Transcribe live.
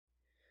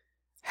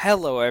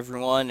Hello,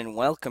 everyone, and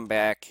welcome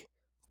back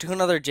to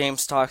another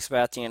James Talks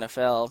About the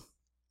NFL.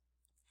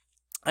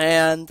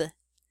 And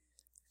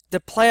the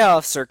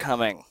playoffs are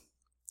coming.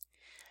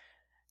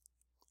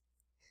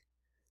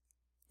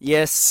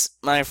 Yes,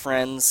 my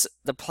friends,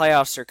 the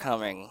playoffs are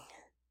coming.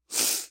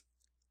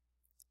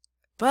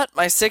 But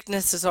my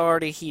sickness is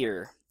already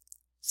here,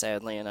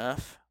 sadly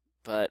enough.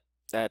 But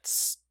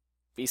that's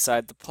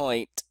beside the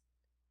point.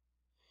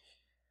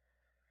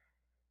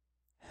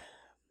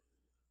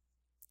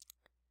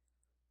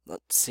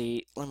 Let's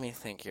see, let me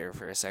think here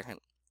for a second.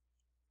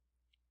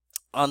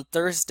 On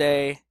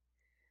Thursday,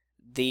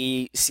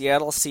 the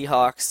Seattle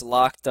Seahawks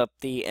locked up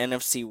the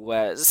NFC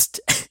West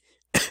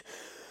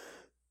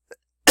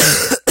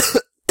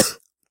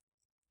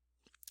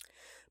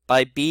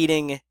by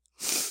beating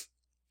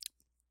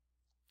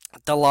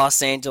the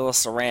Los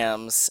Angeles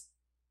Rams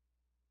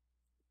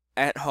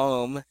at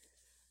home.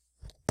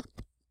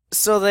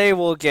 So they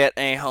will get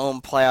a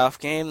home playoff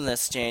game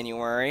this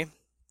January.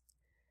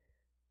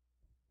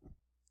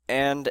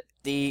 And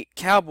the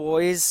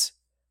Cowboys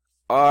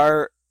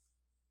are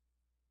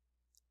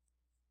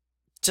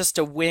just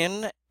a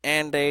win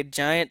and a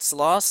Giants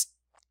loss,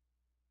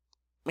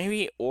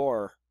 maybe,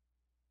 or.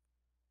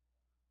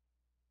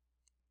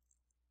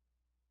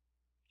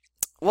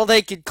 Well,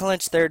 they could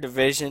clinch their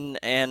division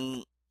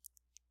and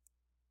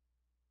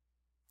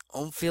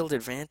home field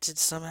advantage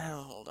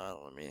somehow. Hold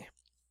on,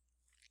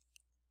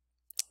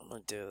 I'm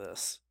gonna do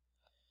this.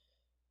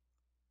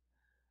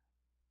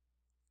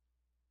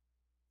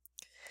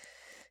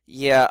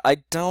 Yeah, I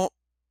don't.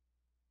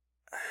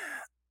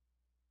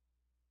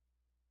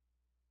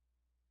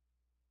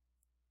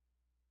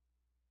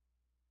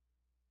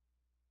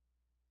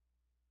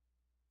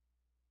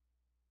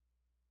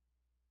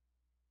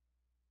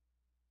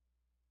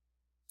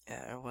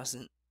 Yeah, I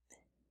wasn't.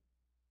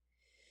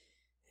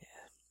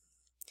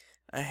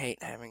 I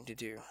hate having to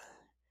do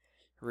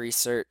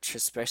research,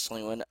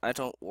 especially when I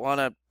don't want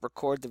to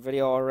record the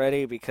video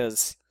already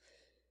because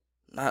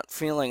I'm not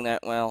feeling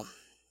that well.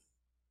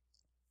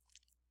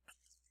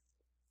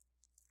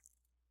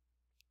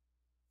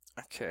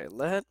 Okay,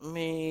 let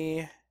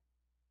me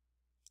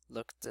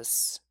look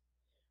this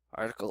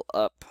article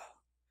up.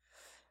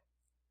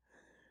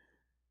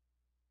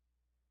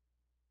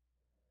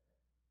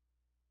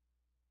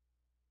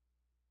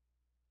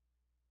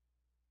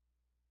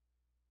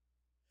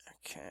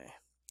 Okay.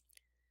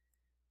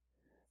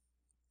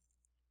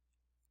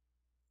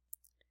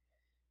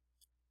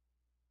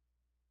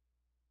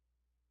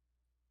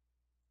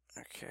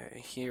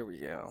 Okay, here we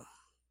go.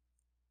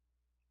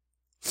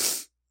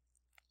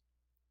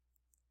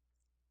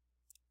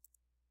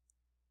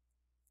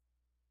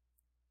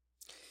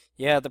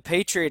 Yeah, the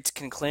Patriots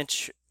can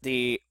clinch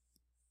the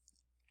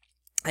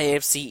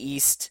AFC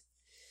East,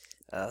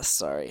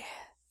 sorry,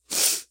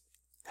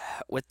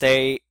 with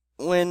a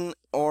win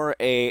or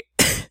a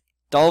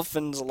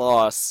Dolphins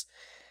loss.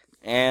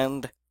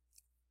 And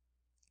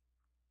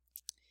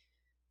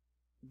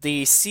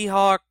the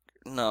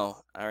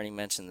no, I already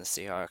mentioned the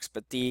Seahawks,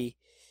 but the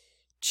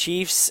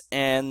Chiefs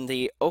and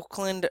the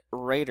Oakland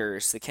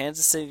Raiders, the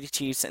Kansas City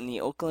Chiefs and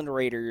the Oakland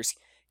Raiders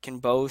can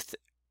both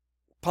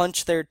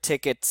punch their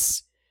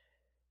tickets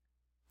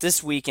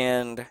this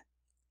weekend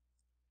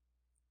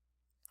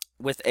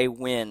with a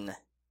win,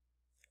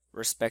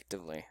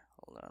 respectively.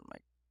 Hold on, my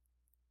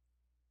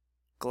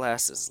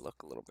glasses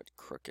look a little bit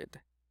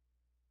crooked.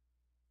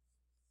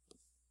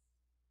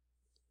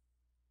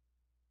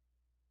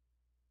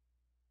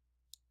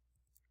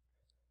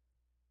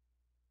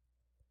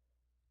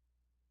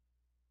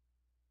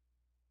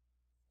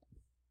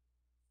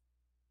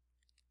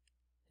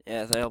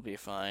 Yeah, they'll be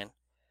fine.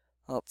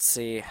 Let's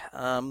see.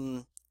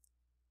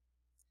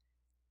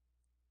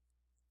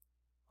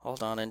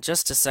 Hold on. In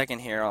just a second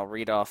here, I'll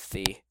read off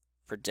the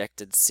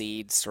projected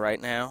seeds right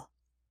now.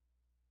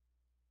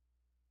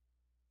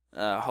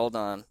 Hold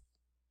on.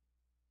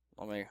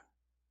 Let me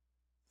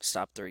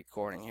stop the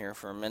recording here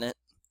for a minute.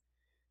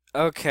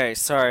 Okay,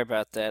 sorry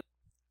about that.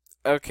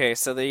 Okay,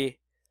 so the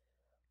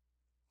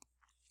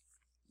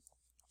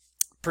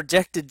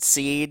projected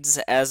seeds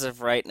as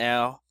of right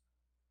now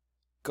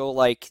go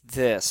like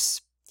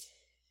this.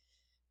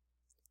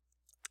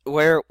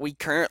 Where we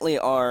currently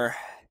are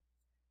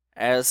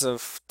as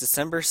of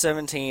December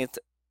 17th,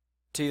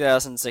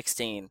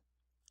 2016,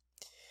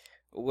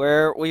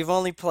 where we've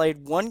only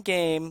played one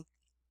game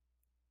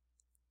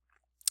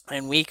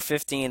in week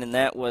 15, and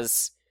that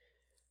was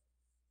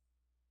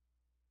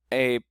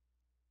a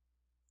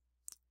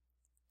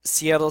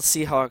Seattle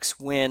Seahawks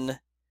win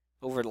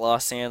over the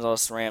Los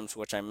Angeles Rams,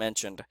 which I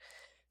mentioned.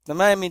 The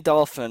Miami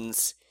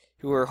Dolphins,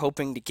 who are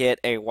hoping to get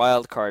a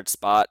wild card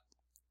spot,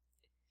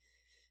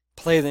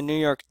 play the New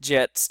York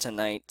Jets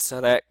tonight,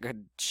 so that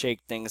could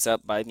shake things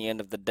up by the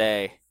end of the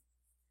day.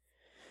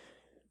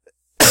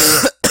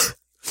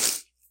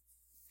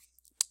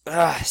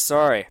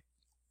 Sorry.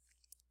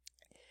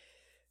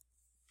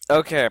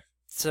 Okay,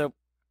 so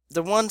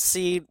the one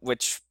seed,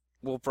 which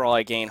will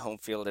probably gain home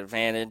field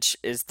advantage,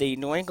 is the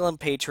New England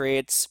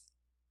Patriots.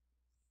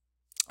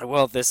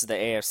 Well, this is the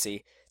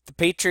AFC. The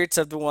Patriots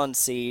have the one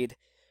seed,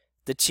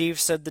 The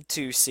Chiefs are the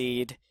 2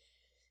 seed.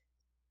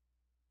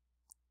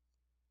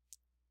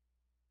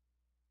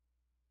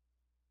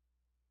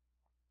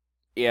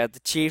 Yeah, the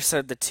Chiefs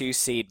are the 2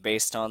 seed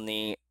based on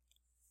them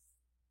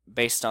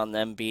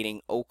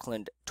beating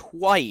Oakland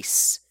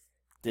twice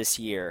this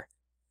year,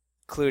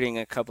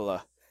 including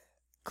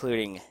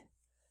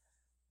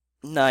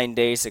 9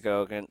 days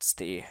ago against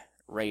the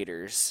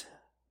Raiders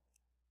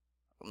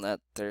on that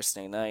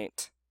Thursday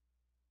night.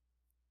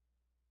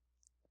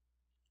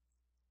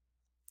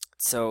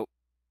 So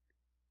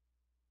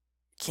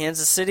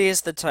Kansas City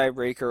is the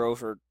tiebreaker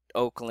over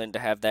Oakland to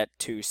have that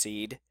 2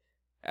 seed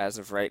as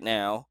of right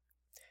now.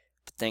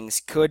 But things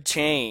could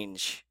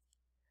change.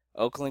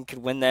 Oakland could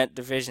win that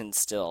division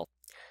still.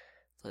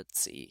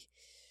 Let's see.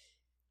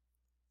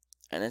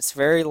 And it's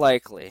very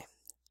likely.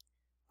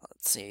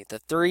 Let's see. The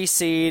 3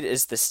 seed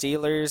is the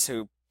Steelers,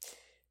 who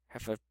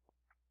have a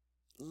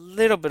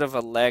little bit of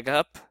a leg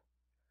up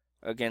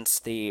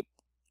against the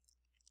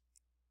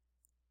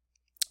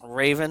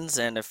Ravens,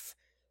 and if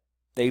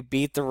they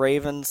beat the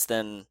Ravens,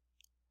 then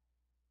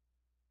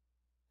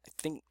I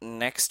think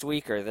next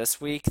week or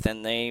this week,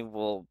 then they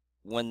will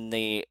win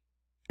the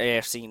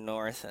AFC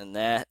North and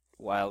that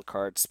wild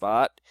card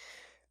spot.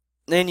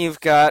 Then you've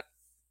got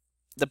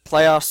the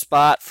playoff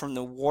spot from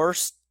the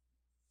worst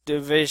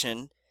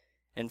division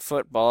in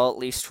football, at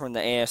least from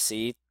the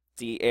AFC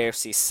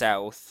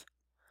South.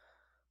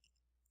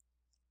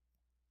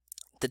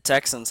 The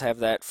Texans have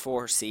that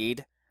 4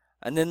 seed.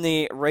 And then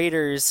the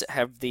Raiders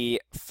have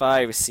the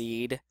 5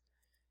 seed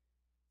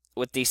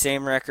with the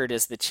same record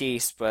as the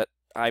Chiefs, but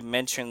I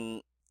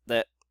mentioned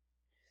that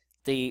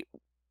the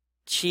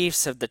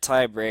Chiefs have the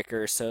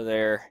tiebreaker,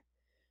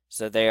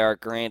 so they are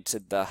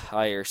granted the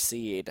higher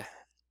seed.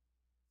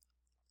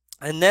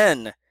 And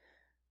then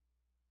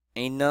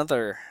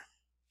another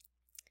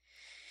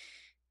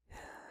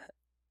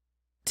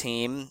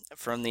team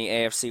from the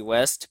AFC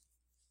West,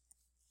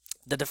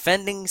 the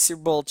defending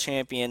Super Bowl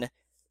champion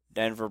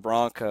Denver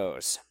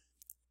Broncos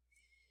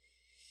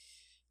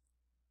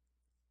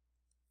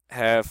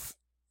are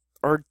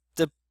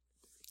the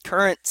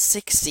current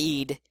 6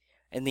 seed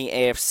in the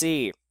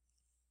AFC.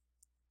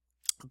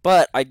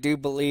 But I do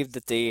believe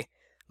that the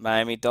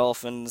Miami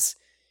Dolphins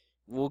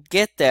will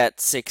get that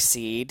 6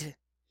 seed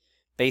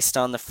based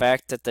on the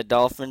fact that the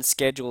Dolphins'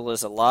 schedule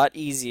is a lot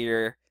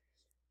easier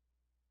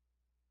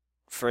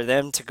for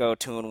them to go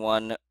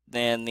 2-1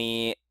 than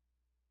the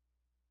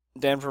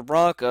Denver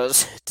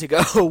Broncos to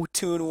go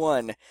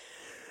 2-1.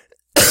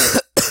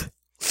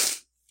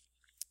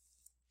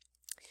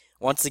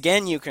 Once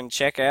again, you can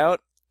check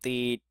out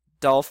the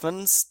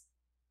Dolphins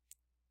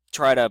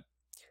try to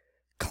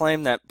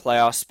claim that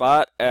playoff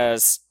spot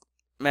as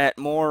Matt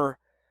Moore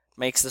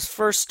makes his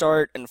first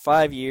start in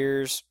 5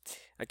 years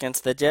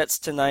against the Jets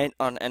tonight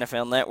on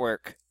NFL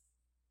Network.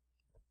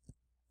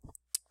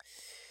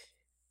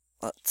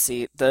 Let's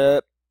see.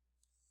 The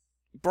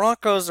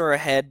Broncos are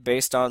ahead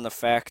based on the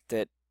fact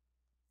that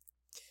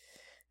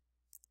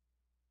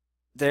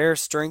their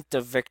strength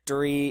of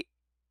victory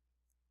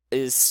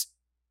is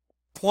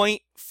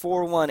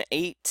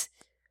 .418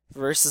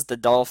 versus the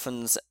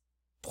Dolphins'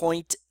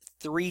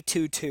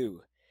 .322.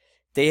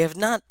 They have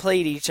not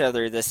played each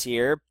other this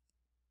year,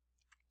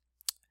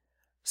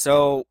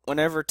 so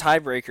whenever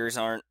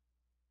tiebreakers aren't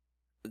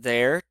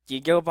there,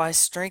 you go by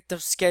strength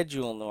of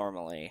schedule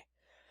normally.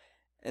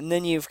 And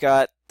then you've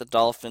got the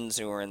Dolphins,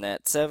 who are in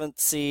that 7th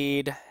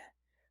seed,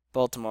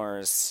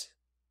 Baltimore's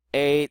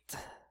 8th.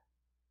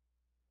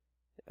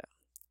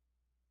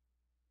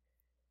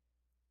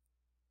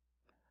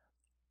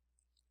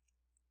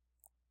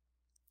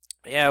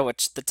 Yeah,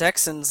 which the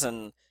Texans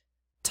and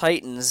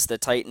the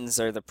Titans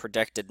are the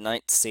projected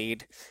 9th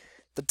seed.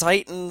 The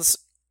Titans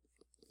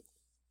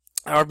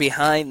are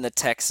behind the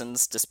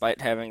Texans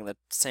despite having the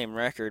same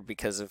record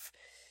because of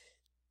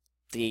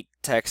the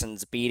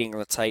Texans beating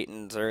the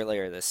Titans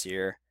earlier this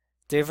year.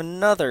 They have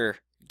another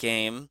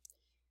game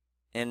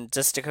in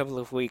just a couple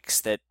of weeks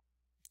that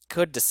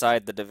could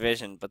decide the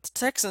division, but the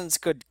Texans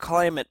could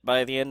claim it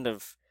by the end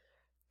of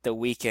the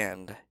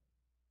weekend.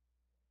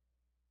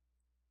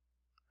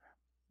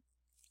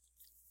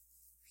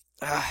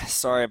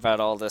 Sorry about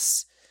all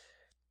this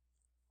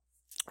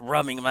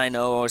rubbing my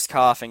nose,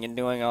 coughing, and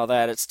doing all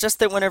that. It's just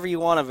that whenever you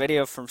want a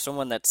video from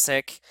someone that's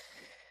sick,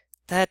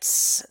 that.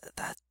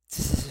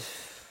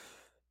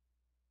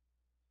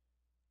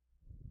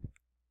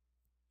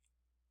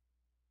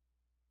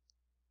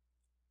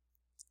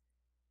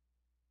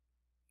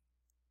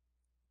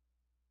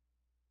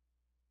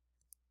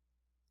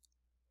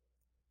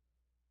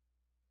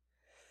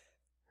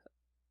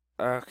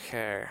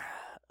 Okay.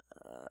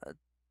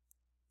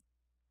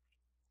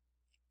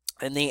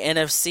 In the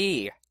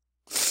NFC,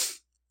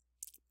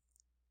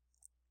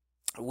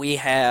 we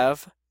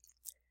have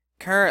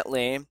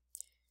currently,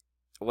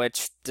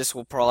 which this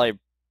will probably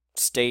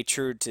stay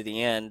true to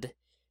the end,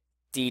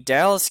 the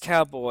Dallas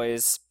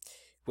Cowboys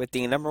with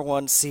the number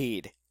 1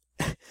 seed.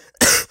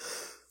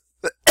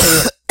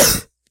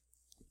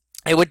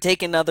 It would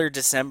take another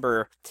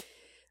December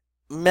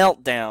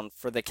meltdown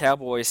for the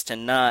Cowboys to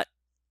not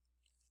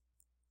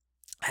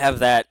have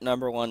that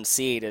number 1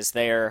 seed as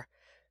they're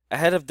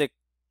ahead of the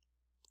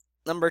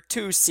number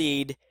 2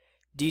 seed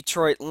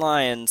Detroit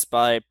Lions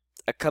by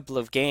a couple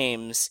of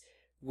games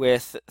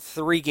with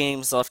 3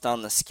 games left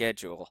on the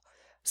schedule.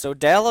 So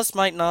Dallas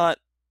might not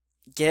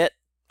get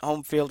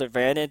home field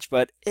advantage,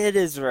 but it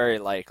is very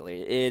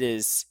likely. It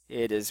is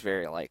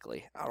very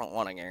likely. I don't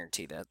want to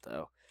guarantee that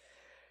though.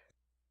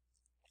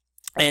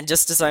 And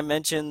just as I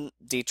mentioned,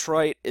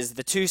 Detroit is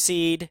the 2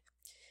 seed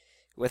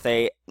with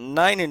a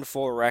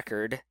 9-4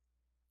 record,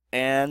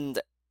 and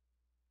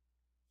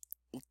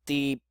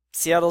the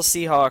Seattle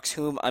Seahawks,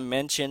 whom I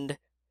mentioned,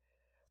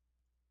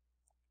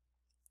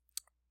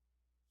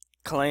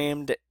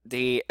 claimed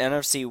the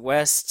NFC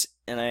West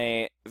in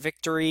a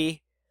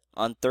victory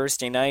on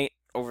Thursday night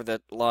over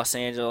the Los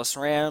Angeles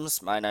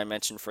Rams. Mine I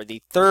mentioned for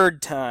the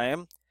 3rd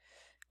time,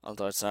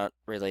 although it's not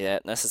really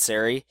that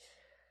necessary.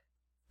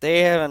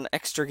 They have an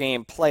extra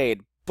game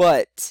played,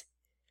 but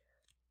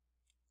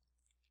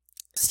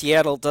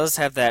Seattle does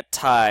have that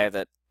tie,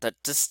 that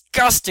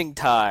disgusting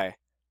tie,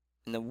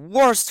 in the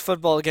worst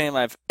football game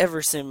I've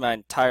ever seen in my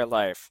entire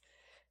life.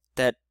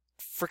 That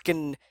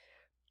freaking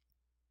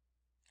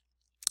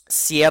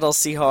Seattle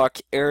Seahawk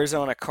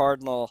Arizona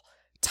Cardinal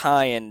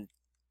tie in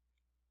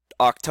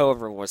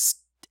October was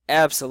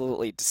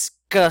absolutely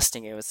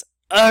disgusting. It was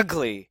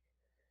ugly.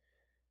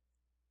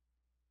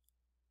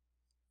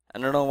 I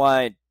don't know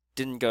why I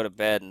didn't go to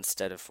bed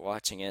instead of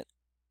watching it,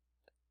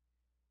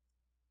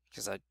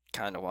 because I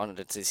kind of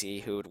wanted to see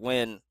who would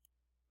win.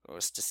 It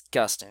was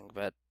disgusting,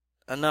 but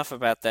enough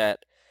about that.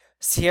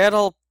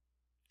 Seattle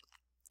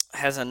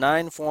has a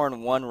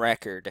 9-4-1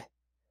 record,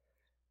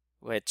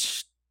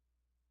 which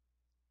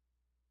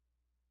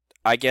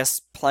I guess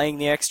playing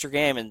the extra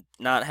game and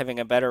not having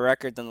a better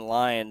record than the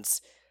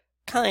Lions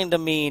kind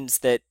of means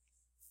that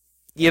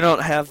you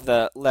don't have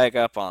the leg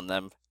up on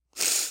them.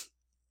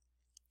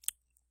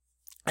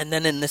 And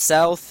then in the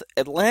South,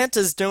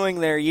 Atlanta's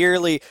doing their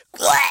yearly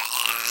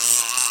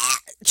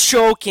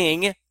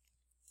choking,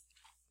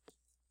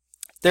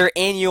 their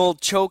annual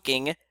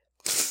choking,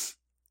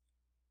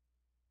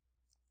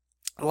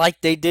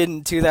 like they did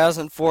in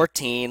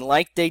 2014,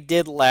 like they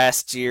did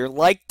last year,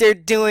 like they're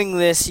doing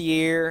this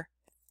year.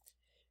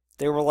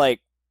 They were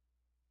like,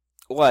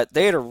 what?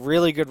 They had a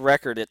really good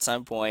record at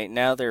some point.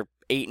 Now they're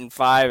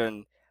 8-5,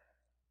 and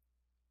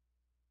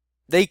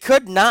they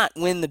could not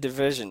win the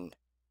division.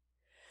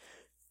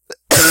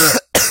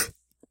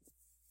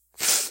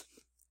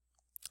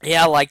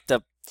 Yeah, like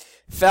the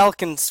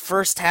Falcons'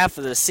 first half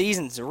of the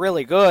season's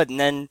really good, and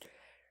then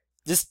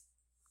just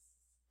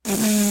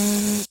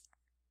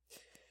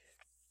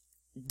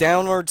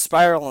downward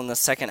spiral in the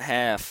second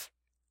half.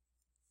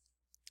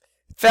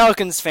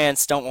 Falcons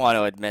fans don't want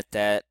to admit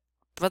that,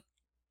 but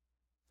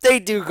they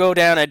do go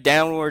down a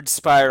downward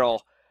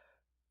spiral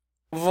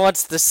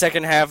once the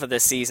second half of the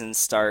season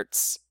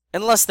starts.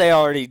 Unless they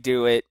already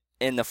do it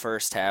in the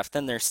first half,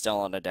 then they're still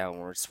on a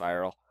downward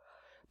spiral.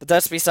 But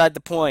that's beside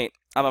the point.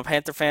 I'm a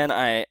Panther fan.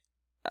 I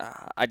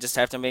just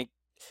have to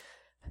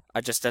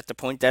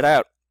point that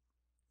out.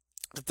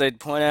 But they'd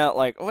point out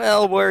like,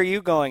 well, where are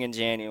you going in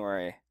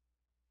January?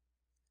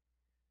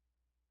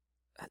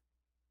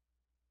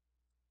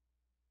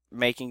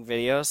 Making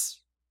videos,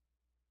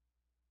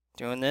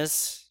 doing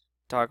this,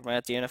 talking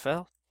about the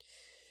NFL.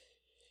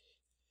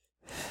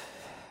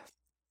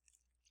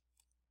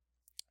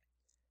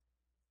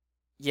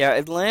 Yeah,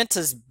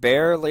 Atlanta's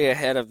barely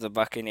ahead of the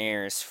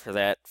Buccaneers for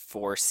that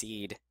 4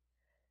 seed.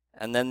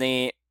 And then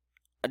the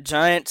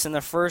Giants in the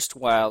first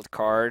wild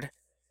card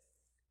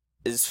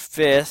is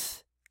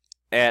 5th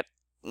at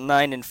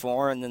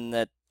 9-4, and then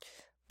the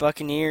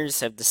Buccaneers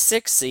have the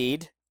 6th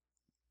seed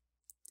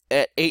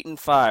at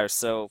 8-5.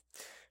 So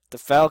the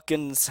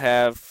Falcons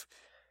have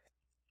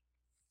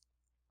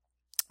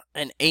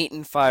an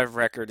 8-5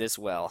 record as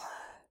well.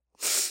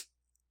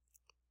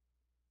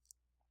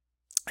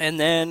 And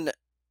then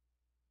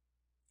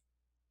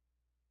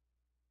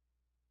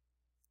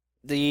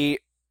the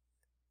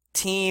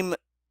team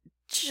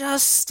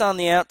just on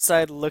the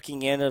outside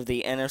looking in of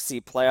the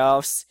NFC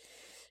playoffs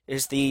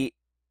is the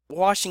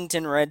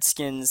Washington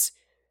Redskins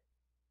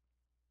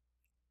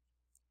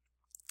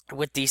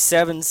with the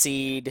 7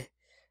 seed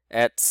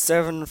at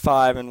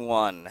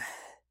 7-5-1,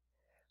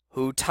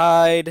 who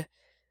tied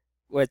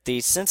with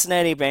the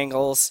Cincinnati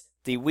Bengals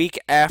the week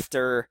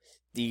after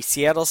the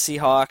Seattle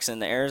Seahawks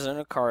and the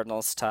Arizona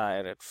Cardinals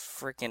tied.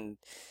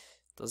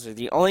 Those are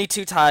the only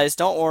 2 ties.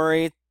 Don't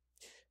worry.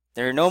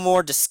 There are no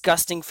more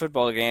disgusting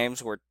football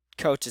games where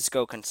coaches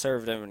go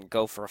conservative and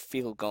go for a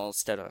field goal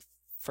instead of a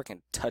freaking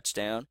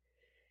touchdown.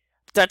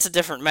 But that's a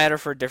different matter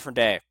for a different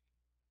day.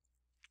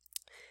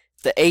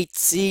 The 8th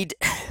seed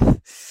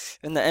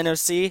in the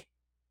NFC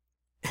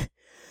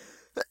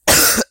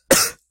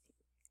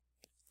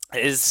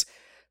is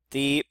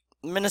the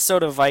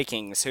Minnesota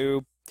Vikings,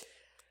 who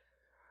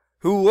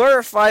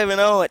were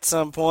 5-0 at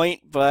some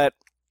point, but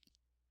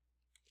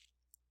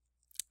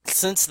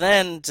since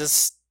then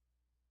just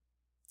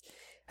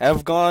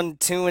have gone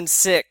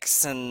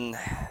 2-6 and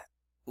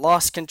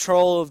lost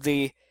control of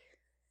the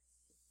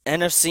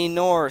NFC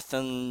North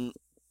and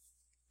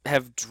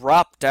have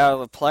dropped out of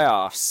the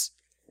playoffs.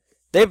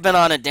 They've been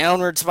on a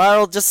downward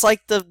spiral just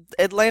like the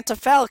Atlanta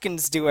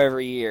Falcons do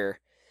every year.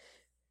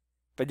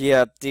 But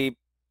yeah, the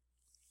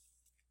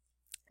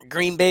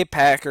Green Bay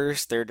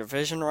Packers, their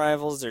division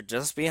rivals, are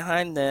just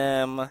behind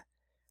them.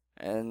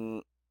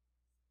 And,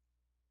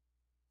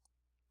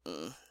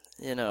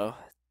 you know,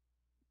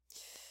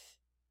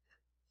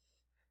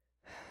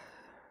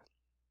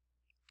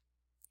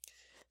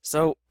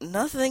 so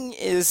nothing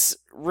is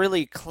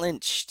really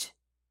clinched.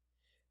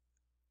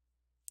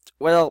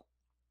 Well,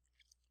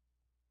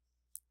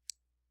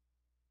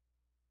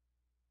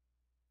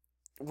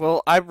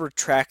 I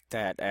retract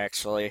that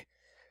actually.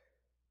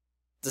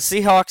 The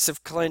Seahawks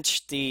have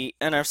clinched the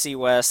NFC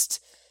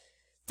West.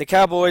 The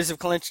Cowboys have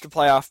clinched a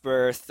playoff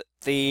berth.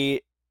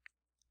 The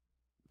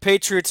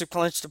Patriots have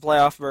clinched a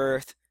playoff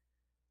berth.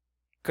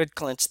 Could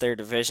clinch their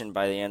division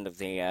by the end of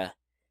the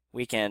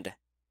weekend.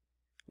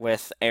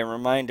 With a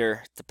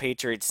reminder, the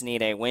Patriots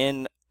need a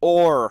win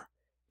or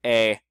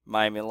a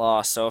Miami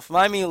loss. So if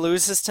Miami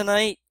loses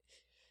tonight,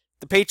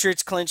 the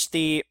Patriots clinch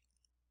the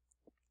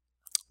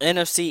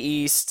NFC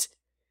East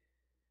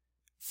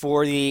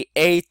for the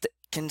 8th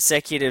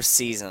consecutive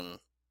season.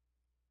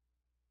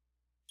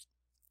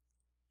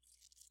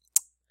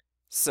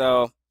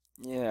 So,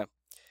 yeah.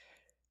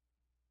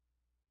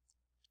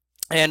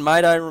 And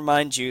might I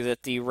remind you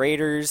that the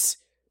Raiders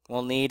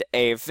will need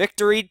a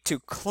victory to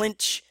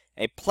clinch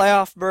a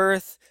playoff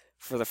berth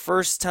for the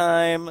first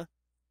time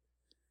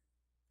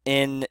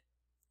in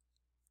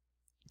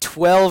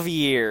 12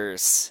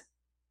 years.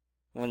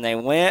 When they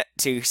went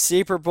to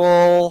Super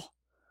Bowl.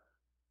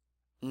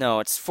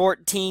 No, it's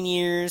 14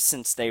 years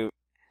since they.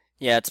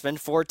 Yeah, it's been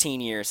 14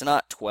 years,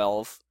 not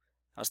 12.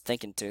 I was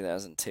thinking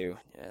 2002.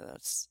 Yeah,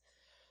 that's.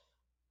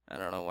 I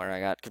don't know where I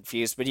got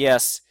confused, but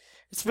yes,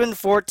 it's been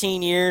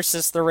 14 years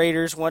since the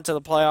Raiders went to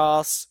the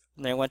playoffs.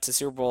 And they went to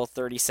Super Bowl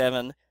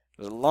 37. It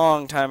was a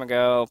long time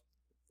ago.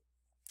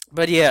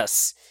 But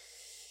yes,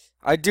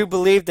 I do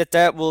believe that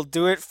that will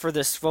do it for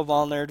this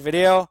Football Nerd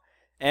video.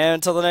 And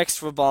until the next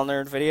Football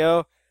Nerd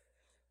video,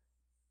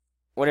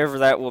 whatever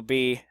that will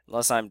be,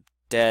 unless I'm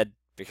dead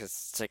because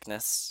of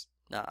sickness.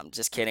 No, I'm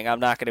just kidding. I'm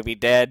not going to be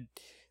dead.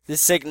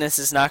 This sickness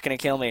is not going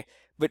to kill me.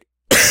 But,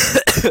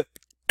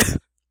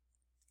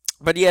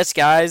 but yes,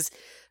 guys,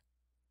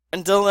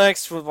 until the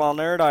next Football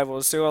Nerd, I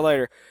will see you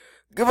later.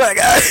 Goodbye,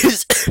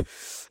 guys.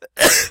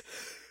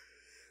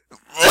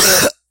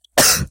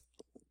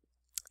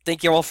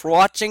 Thank you all for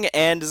watching,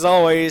 and as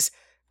always,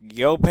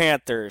 go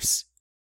Panthers.